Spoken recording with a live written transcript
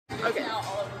Okay,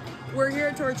 we're here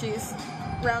at Torchy's,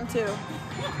 round 2,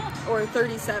 or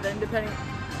 37, depending.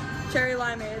 Cherry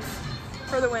limeades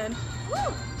for the win.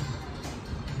 Woo!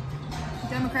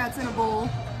 Democrats in a bowl.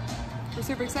 We're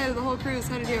super excited. The whole crew is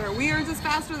headed here. We are just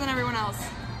faster than everyone else.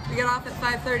 We got off at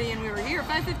 5:30 and we were here at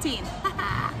 5:15.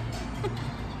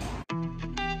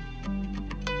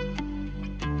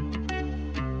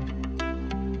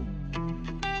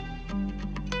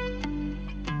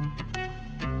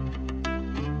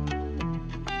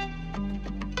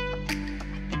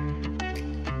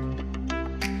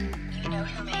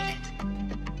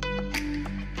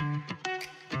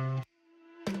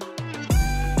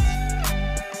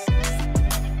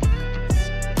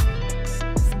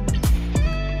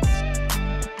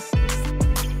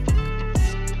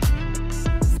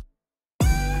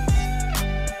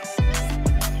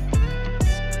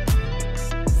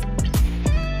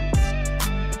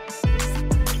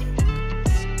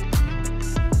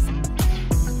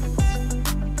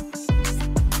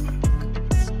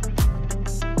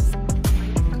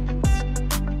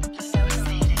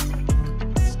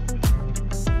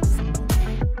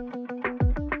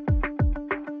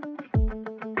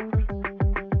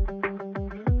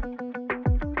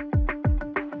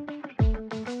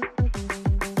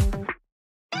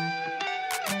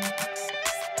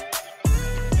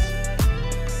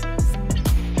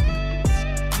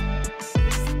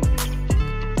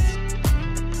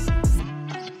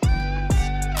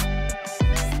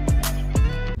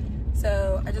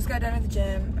 Got done at the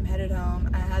gym. I'm headed home.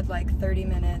 I had like 30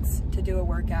 minutes to do a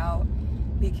workout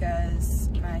because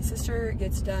my sister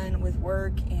gets done with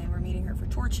work and we're meeting her for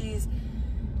Torchy's,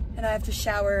 and I have to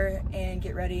shower and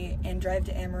get ready and drive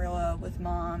to Amarillo with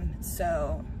Mom.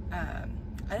 So I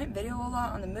didn't video a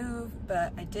lot on the move,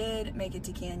 but I did make it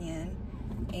to Canyon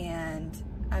and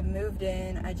I've moved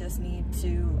in. I just need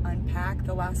to unpack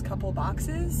the last couple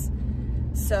boxes.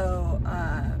 So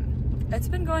it's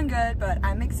been going good, but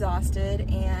I'm exhausted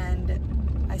and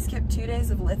I skipped 2 days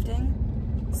of lifting,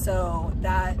 so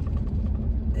that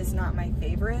is not my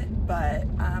favorite, but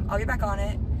I'll get back on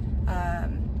it.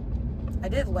 I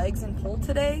did legs and pull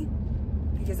today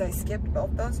because I skipped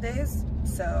both those days,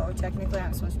 so technically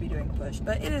I'm supposed to be doing push,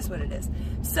 but it is what it is.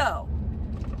 So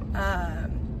I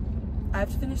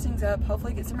have to finish things up,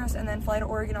 hopefully get some rest, and then fly to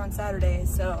Oregon on Saturday.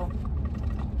 So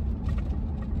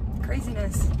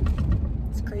craziness.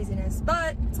 It's craziness,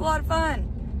 but it's a lot of fun.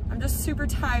 I'm just super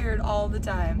tired all the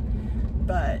time,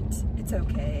 but it's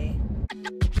okay.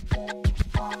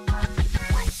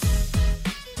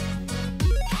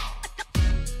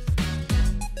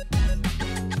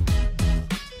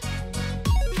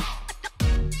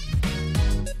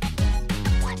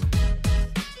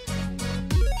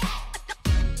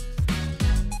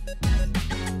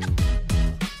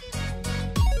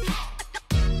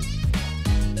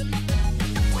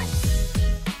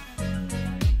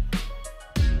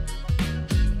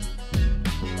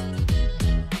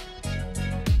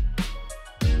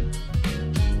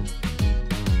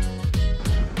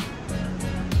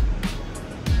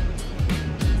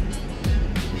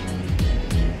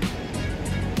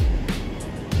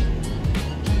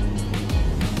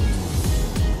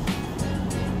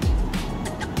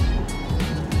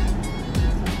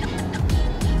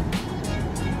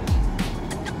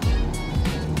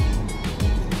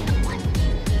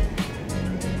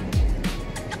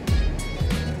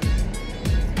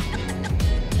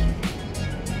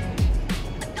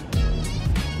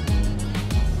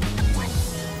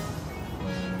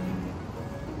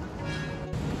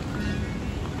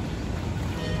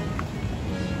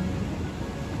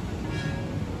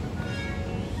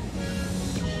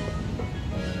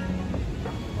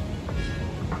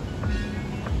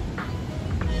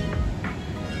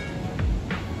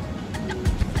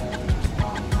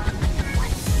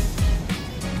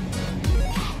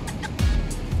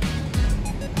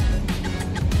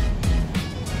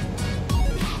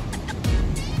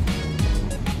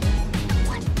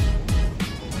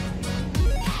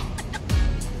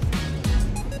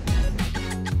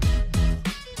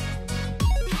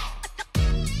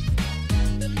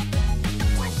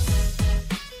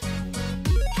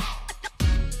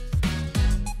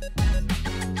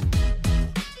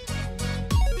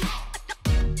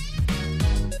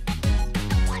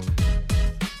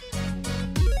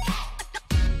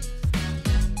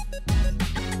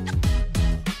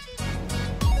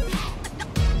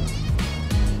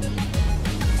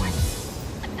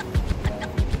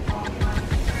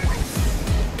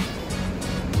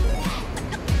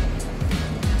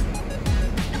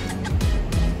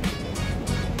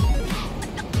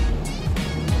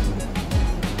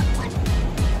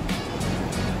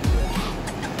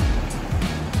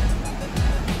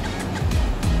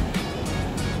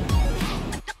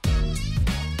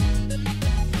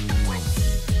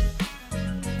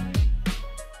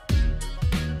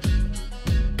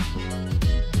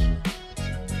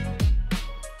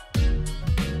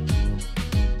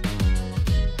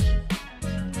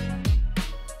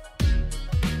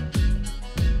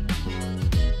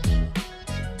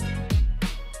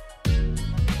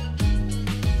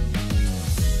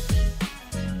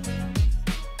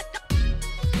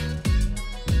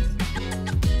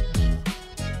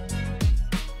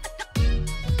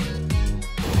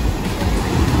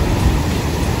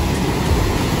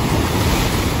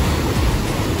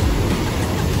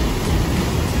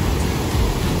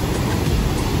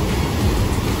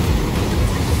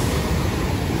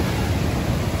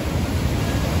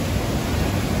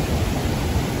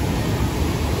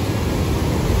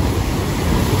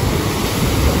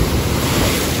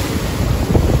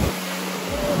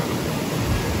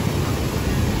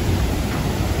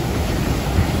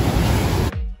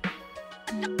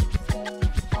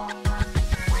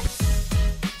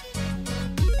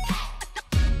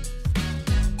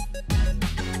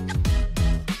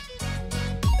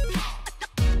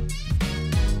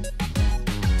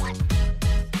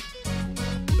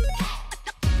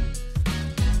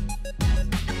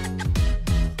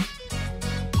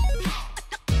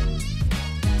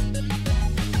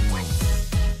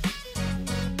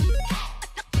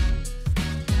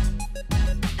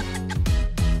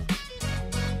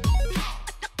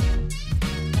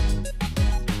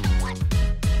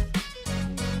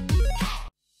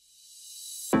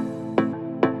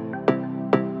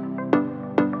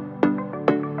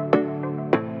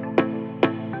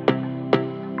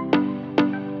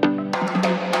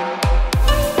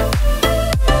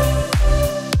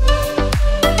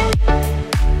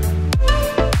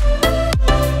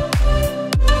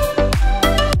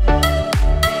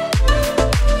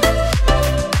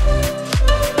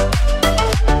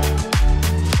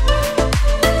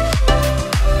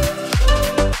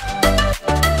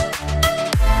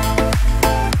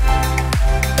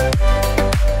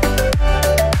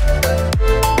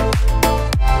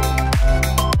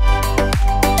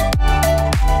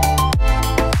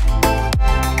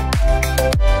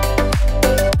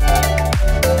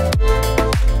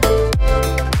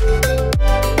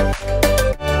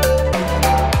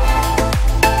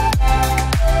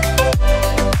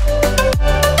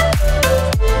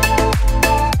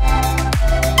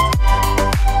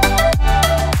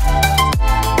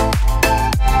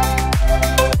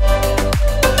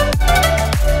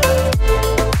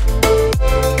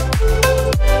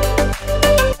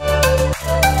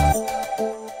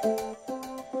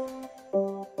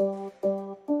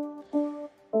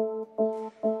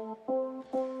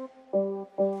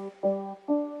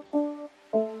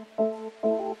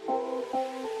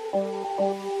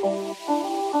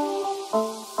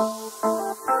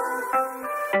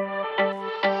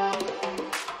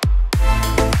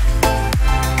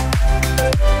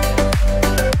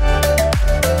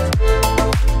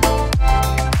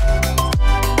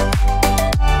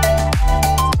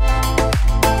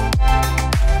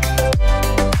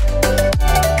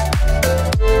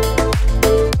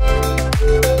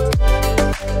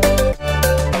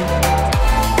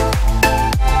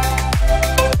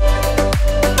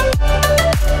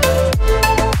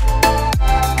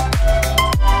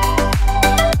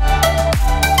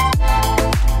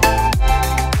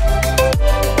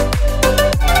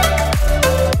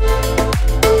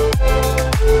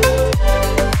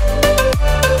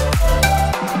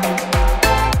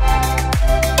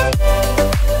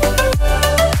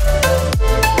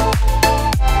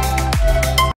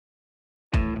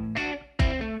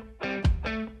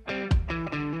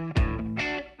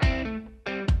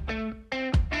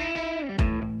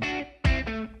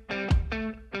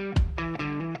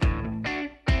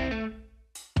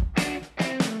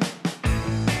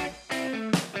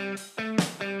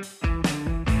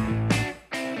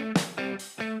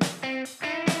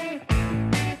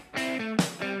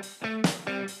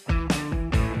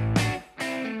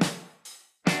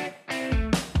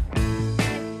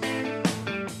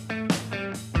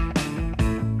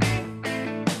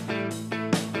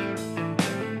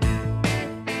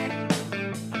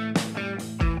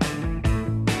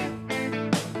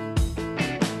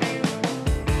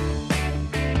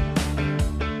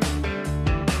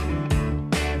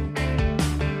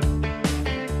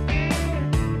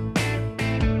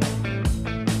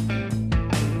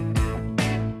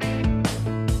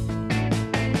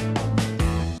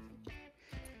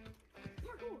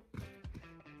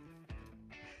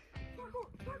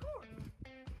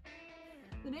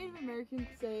 The Native Americans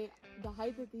say the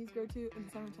height that these grow to in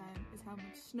the summertime is how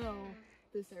much snow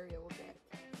this area will get.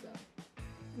 So,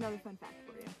 another fun fact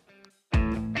for you.